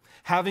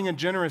 Having a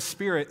generous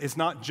spirit is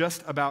not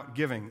just about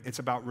giving, it's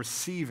about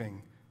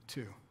receiving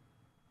too.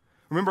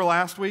 Remember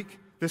last week,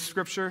 this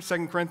scripture,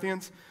 2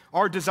 Corinthians?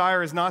 Our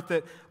desire is not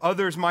that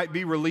others might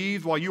be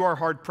relieved while you are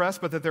hard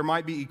pressed, but that there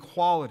might be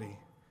equality.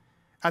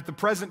 At the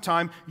present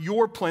time,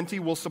 your plenty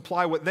will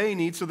supply what they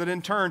need, so that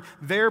in turn,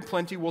 their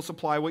plenty will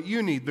supply what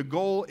you need. The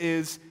goal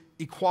is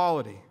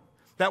equality.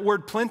 That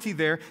word plenty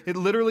there, it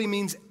literally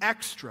means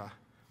extra.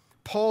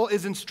 Paul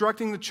is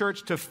instructing the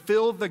church to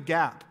fill the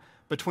gap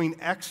between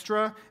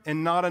extra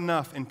and not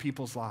enough in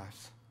people's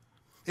lives.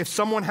 If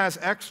someone has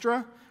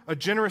extra, a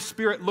generous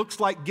spirit looks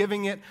like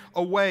giving it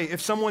away.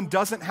 If someone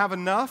doesn't have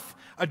enough,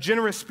 a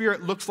generous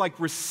spirit looks like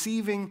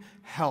receiving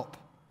help,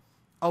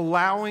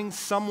 allowing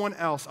someone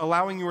else,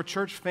 allowing your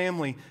church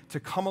family to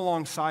come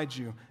alongside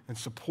you and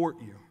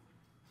support you.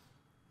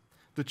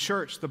 The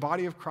church, the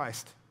body of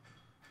Christ,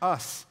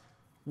 us,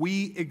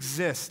 we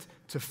exist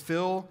to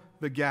fill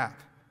the gap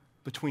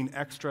between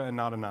extra and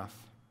not enough.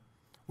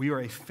 We are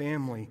a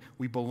family.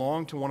 We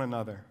belong to one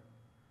another.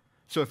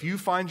 So if you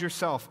find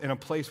yourself in a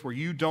place where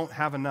you don't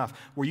have enough,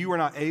 where you are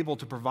not able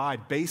to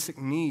provide basic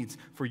needs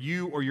for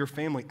you or your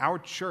family, our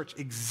church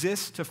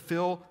exists to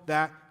fill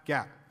that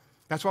gap.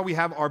 That's why we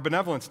have our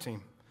benevolence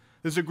team.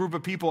 This is a group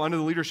of people under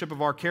the leadership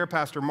of our care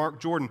pastor, Mark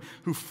Jordan,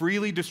 who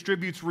freely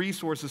distributes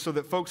resources so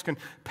that folks can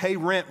pay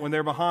rent when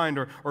they're behind,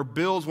 or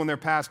bills when they're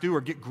past due,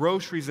 or get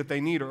groceries that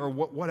they need, or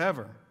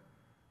whatever.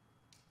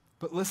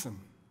 But listen,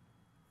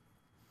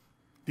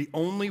 the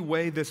only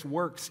way this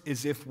works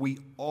is if we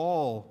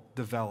all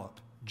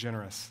develop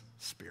generous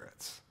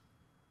spirits.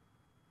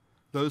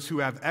 Those who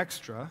have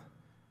extra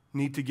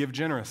need to give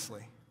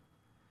generously,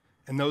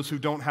 and those who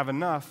don't have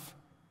enough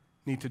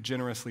need to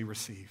generously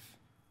receive.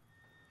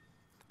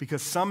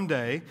 Because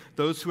someday,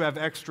 those who have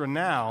extra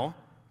now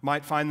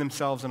might find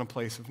themselves in a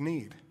place of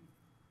need.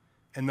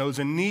 And those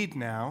in need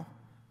now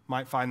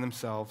might find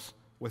themselves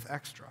with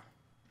extra.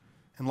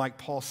 And like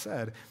Paul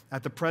said,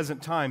 at the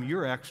present time,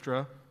 your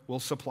extra will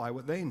supply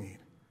what they need,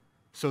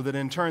 so that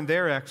in turn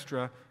their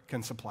extra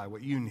can supply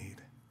what you need.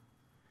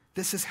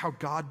 This is how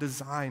God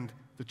designed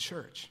the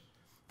church.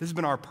 This has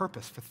been our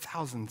purpose for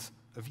thousands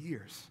of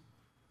years.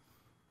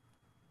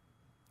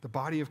 The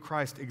body of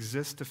Christ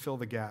exists to fill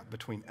the gap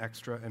between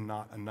extra and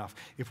not enough.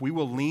 If we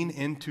will lean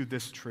into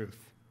this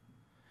truth,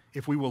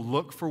 if we will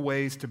look for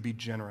ways to be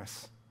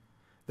generous,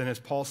 then as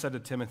Paul said to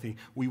Timothy,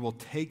 we will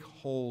take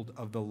hold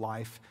of the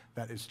life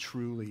that is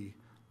truly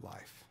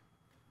life.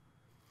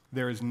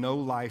 There is no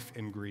life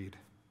in greed,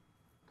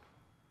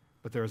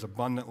 but there is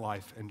abundant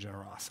life in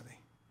generosity.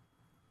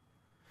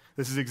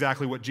 This is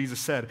exactly what Jesus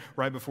said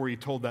right before he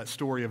told that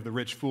story of the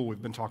rich fool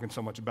we've been talking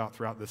so much about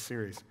throughout this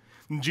series.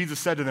 And Jesus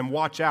said to them,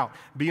 watch out,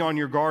 be on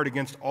your guard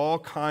against all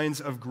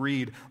kinds of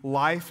greed.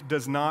 Life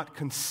does not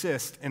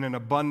consist in an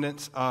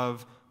abundance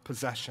of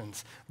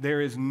possessions. There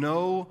is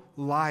no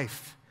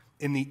life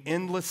in the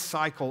endless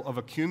cycle of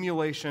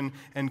accumulation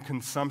and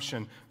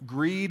consumption.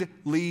 Greed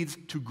leads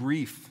to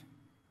grief,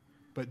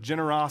 but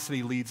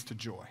generosity leads to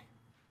joy.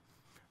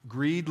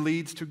 Greed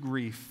leads to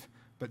grief,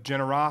 but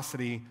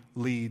generosity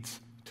leads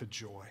to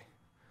joy.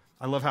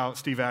 I love how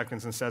Steve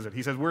Atkinson says it.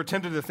 He says, we're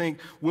tempted to think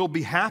we'll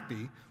be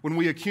happy when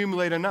we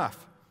accumulate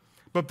enough.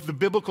 But the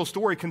biblical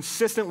story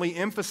consistently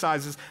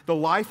emphasizes the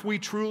life we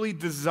truly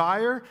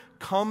desire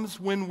comes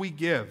when we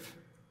give,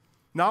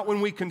 not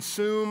when we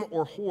consume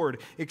or hoard.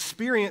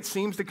 Experience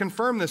seems to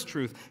confirm this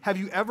truth. Have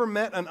you ever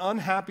met an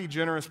unhappy,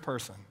 generous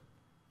person?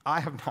 I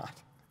have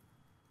not.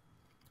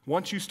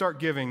 Once you start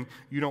giving,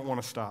 you don't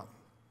want to stop.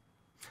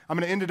 I'm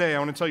going to end today. I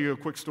want to tell you a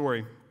quick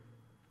story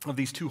of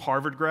these two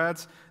Harvard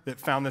grads that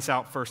found this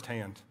out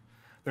firsthand.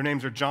 Their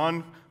names are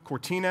John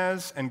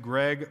Cortines and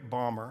Greg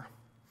Baumer.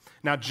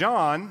 Now,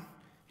 John,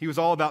 he was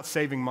all about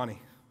saving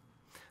money.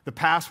 The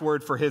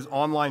password for his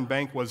online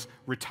bank was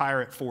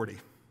retire at 40.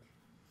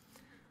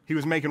 He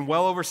was making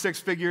well over six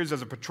figures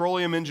as a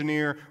petroleum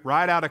engineer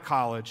right out of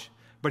college,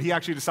 but he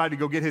actually decided to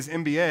go get his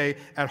MBA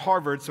at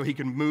Harvard so he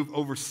could move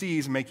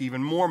overseas and make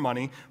even more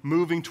money,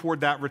 moving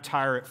toward that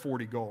retire at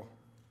 40 goal.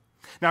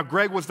 Now,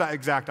 Greg was the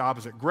exact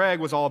opposite. Greg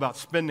was all about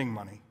spending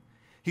money.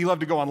 He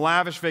loved to go on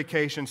lavish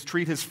vacations,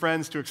 treat his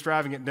friends to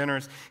extravagant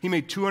dinners. He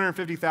made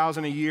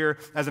 $250,000 a year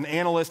as an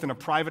analyst in a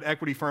private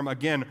equity firm,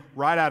 again,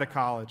 right out of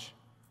college.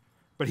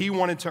 But he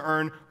wanted to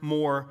earn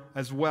more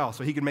as well,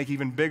 so he could make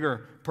even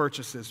bigger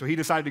purchases. So he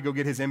decided to go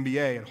get his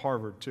MBA at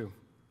Harvard, too.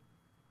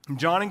 And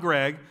John and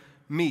Greg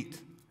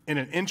meet in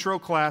an intro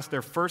class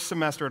their first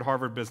semester at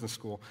Harvard Business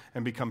School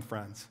and become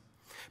friends.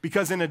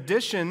 Because in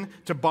addition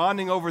to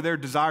bonding over their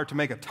desire to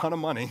make a ton of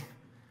money,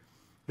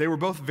 they were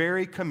both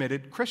very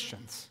committed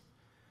Christians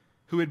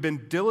who had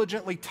been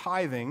diligently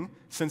tithing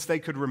since they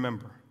could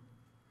remember.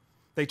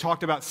 They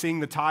talked about seeing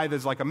the tithe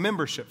as like a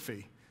membership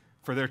fee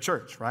for their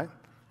church, right?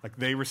 Like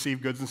they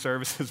receive goods and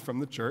services from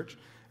the church,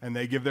 and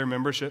they give their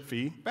membership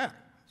fee back.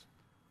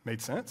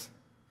 Made sense?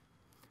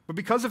 But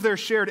because of their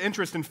shared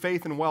interest in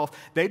faith and wealth,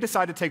 they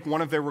decided to take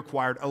one of their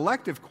required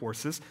elective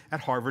courses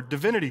at Harvard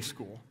Divinity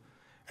School.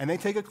 And they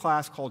take a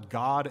class called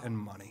God and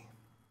Money.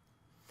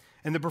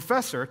 And the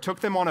professor took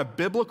them on a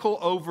biblical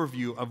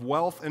overview of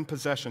wealth and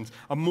possessions,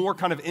 a more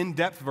kind of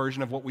in-depth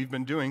version of what we've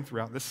been doing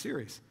throughout this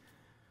series.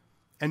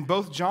 And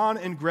both John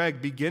and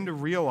Greg begin to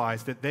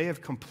realize that they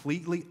have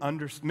completely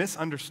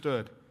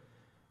misunderstood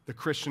the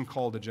Christian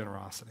call to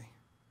generosity.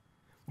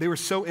 They were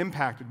so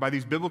impacted by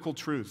these biblical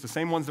truths, the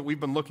same ones that we've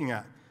been looking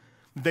at,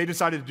 that they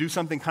decided to do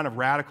something kind of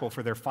radical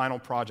for their final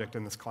project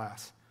in this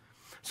class.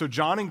 So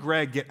John and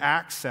Greg get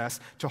access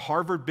to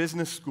Harvard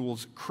Business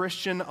School's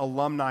Christian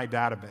alumni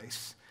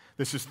database.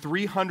 This is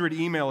 300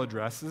 email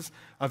addresses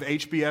of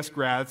HBS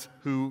grads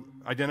who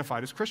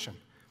identified as Christian.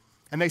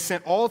 And they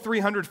sent all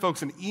 300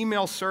 folks an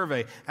email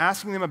survey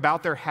asking them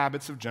about their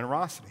habits of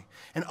generosity.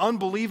 And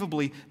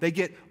unbelievably, they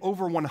get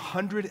over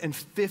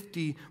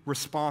 150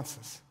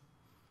 responses.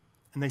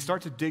 And they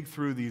start to dig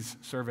through these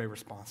survey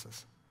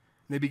responses.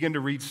 And they begin to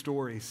read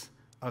stories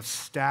of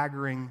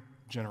staggering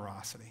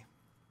generosity.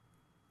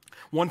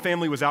 One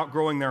family was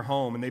outgrowing their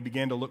home, and they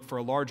began to look for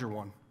a larger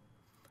one.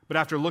 But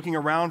after looking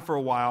around for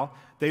a while,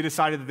 they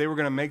decided that they were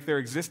going to make their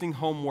existing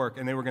home work,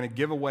 and they were going to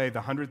give away the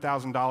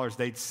 $100,000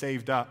 they'd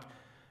saved up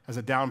as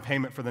a down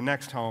payment for the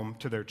next home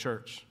to their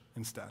church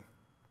instead.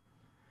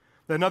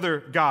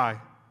 Another guy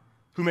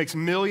who makes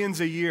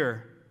millions a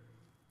year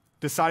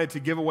decided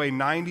to give away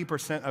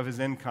 90% of his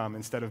income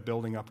instead of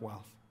building up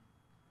wealth.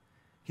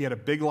 He had a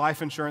big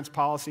life insurance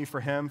policy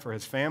for him, for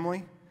his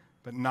family,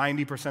 but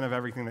 90% of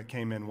everything that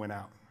came in went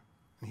out.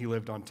 And he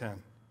lived on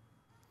 10.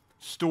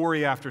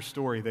 Story after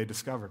story they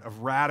discovered of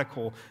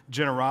radical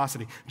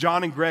generosity.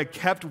 John and Greg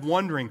kept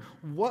wondering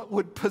what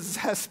would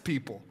possess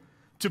people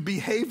to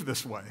behave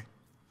this way.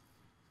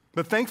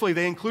 But thankfully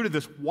they included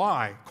this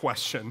why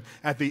question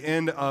at the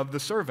end of the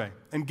survey.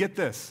 And get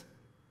this,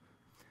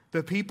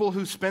 the people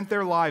who spent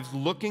their lives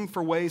looking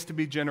for ways to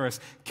be generous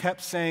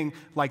kept saying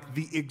like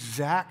the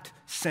exact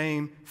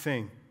same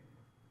thing,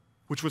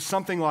 which was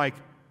something like,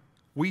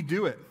 we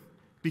do it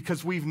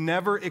because we've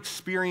never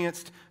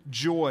experienced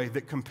joy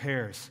that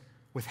compares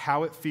with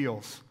how it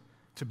feels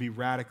to be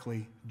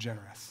radically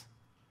generous.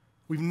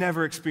 We've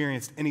never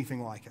experienced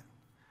anything like it.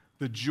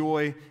 The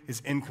joy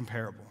is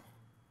incomparable.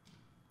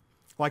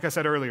 Like I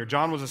said earlier,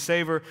 John was a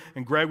saver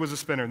and Greg was a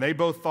spender, and they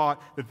both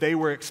thought that they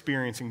were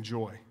experiencing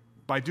joy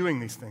by doing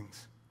these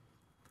things.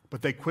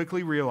 But they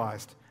quickly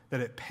realized that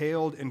it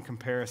paled in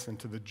comparison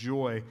to the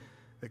joy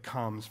that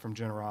comes from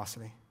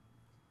generosity.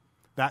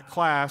 That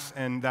class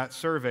and that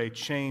survey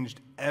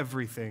changed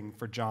everything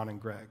for John and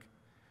Greg.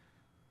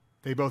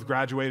 They both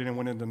graduated and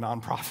went into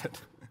nonprofit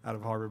out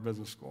of Harvard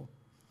Business School.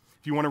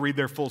 If you want to read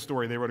their full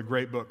story, they wrote a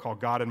great book called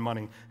God and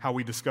Money, How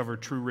We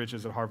Discovered True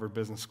Riches at Harvard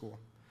Business School.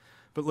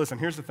 But listen,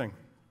 here's the thing.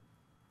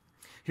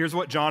 Here's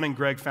what John and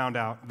Greg found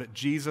out that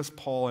Jesus,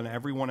 Paul, and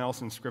everyone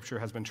else in Scripture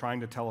has been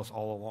trying to tell us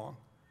all along.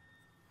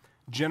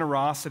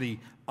 Generosity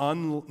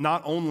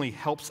not only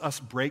helps us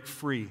break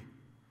free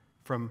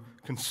from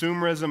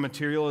consumerism,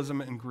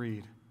 materialism, and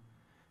greed,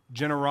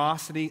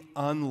 generosity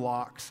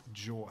unlocks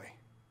joy.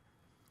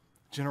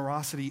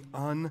 Generosity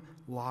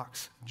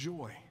unlocks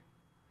joy.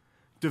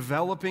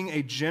 Developing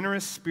a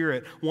generous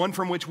spirit, one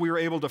from which we are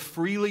able to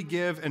freely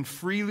give and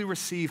freely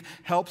receive,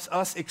 helps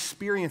us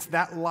experience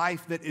that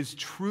life that is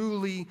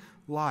truly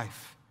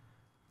life,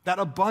 that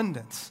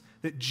abundance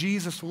that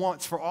Jesus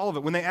wants for all of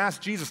it. When they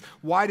asked Jesus,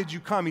 "Why did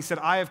you come?" He said,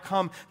 "I have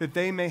come that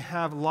they may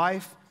have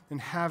life and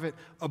have it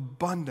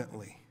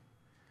abundantly."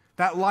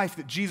 That life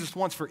that Jesus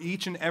wants for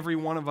each and every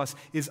one of us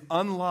is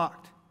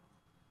unlocked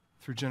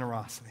through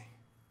generosity.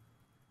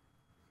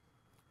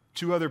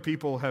 Two other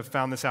people have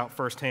found this out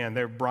firsthand.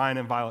 They're Brian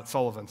and Violet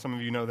Sullivan. Some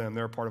of you know them.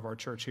 They're a part of our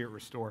church here at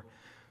Restore.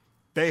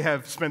 They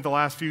have spent the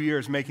last few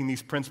years making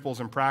these principles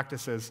and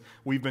practices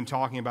we've been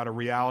talking about a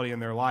reality in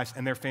their lives,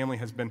 and their family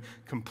has been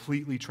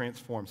completely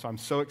transformed. So I'm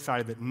so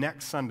excited that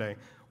next Sunday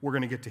we're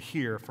going to get to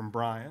hear from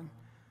Brian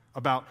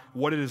about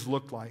what it has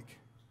looked like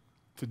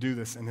to do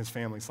this in his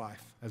family's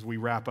life as we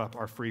wrap up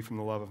our Free from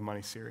the Love of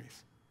Money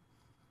series.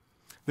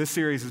 This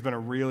series has been a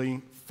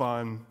really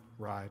fun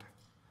ride.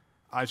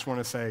 I just want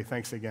to say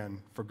thanks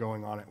again for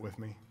going on it with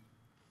me.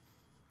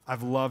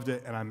 I've loved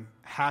it, and I'm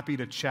happy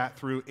to chat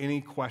through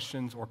any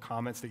questions or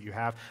comments that you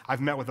have.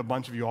 I've met with a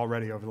bunch of you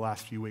already over the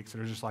last few weeks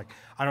that are just like,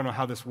 I don't know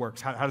how this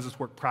works. How does this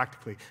work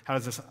practically? How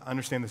does this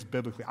understand this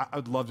biblically? I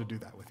would love to do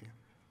that with you.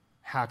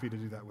 Happy to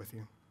do that with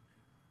you.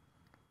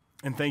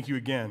 And thank you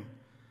again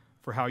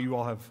for how you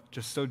all have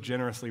just so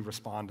generously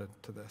responded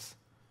to this.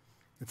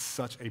 It's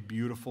such a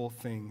beautiful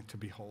thing to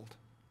behold.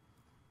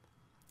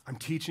 I'm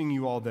teaching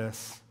you all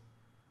this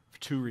for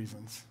two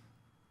reasons.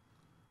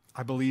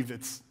 I believe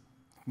it's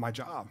my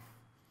job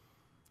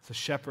as a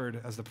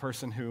shepherd, as the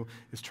person who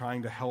is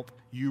trying to help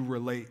you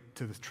relate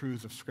to the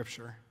truths of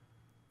Scripture.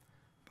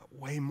 But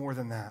way more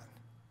than that,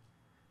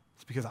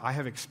 it's because I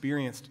have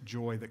experienced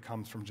joy that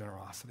comes from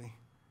generosity,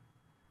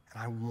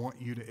 and I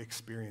want you to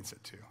experience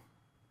it too.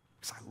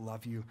 Because I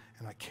love you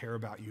and I care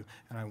about you,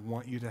 and I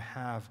want you to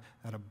have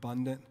that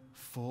abundant,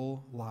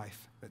 full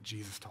life that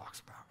Jesus talks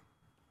about.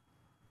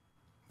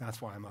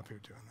 That's why I'm up here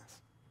doing this.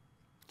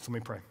 So let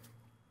me pray.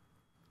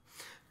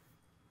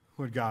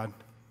 Lord God,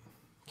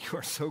 you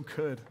are so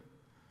good.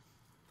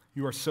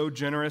 You are so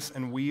generous,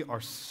 and we are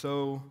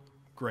so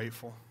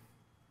grateful.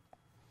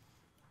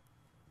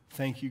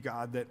 Thank you,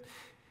 God, that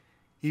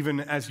even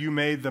as you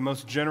made the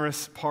most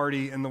generous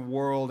party in the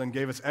world and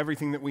gave us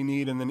everything that we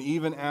need, and then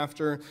even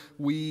after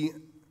we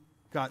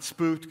got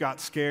spooked, got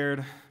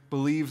scared,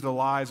 believed the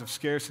lies of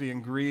scarcity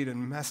and greed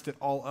and messed it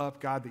all up,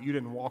 God, that you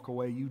didn't walk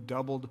away. You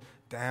doubled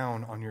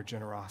down on your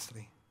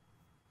generosity.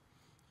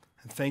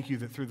 And thank you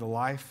that through the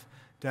life,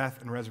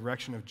 death, and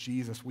resurrection of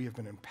Jesus, we have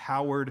been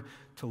empowered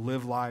to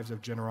live lives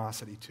of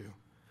generosity too.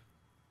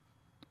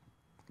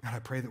 And I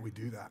pray that we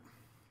do that.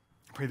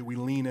 I pray that we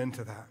lean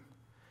into that.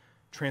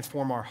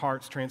 Transform our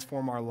hearts,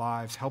 transform our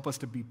lives. Help us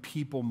to be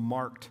people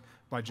marked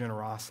by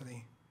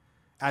generosity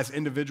as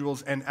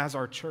individuals and as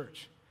our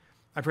church.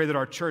 I pray that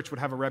our church would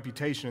have a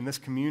reputation in this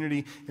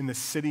community, in this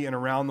city, and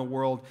around the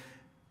world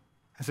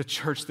as a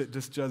church that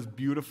just does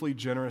beautifully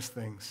generous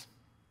things,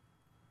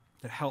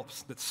 that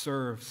helps, that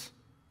serves,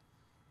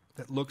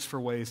 that looks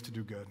for ways to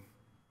do good.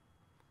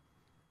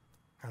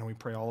 And we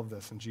pray all of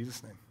this in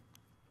Jesus' name.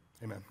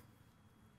 Amen.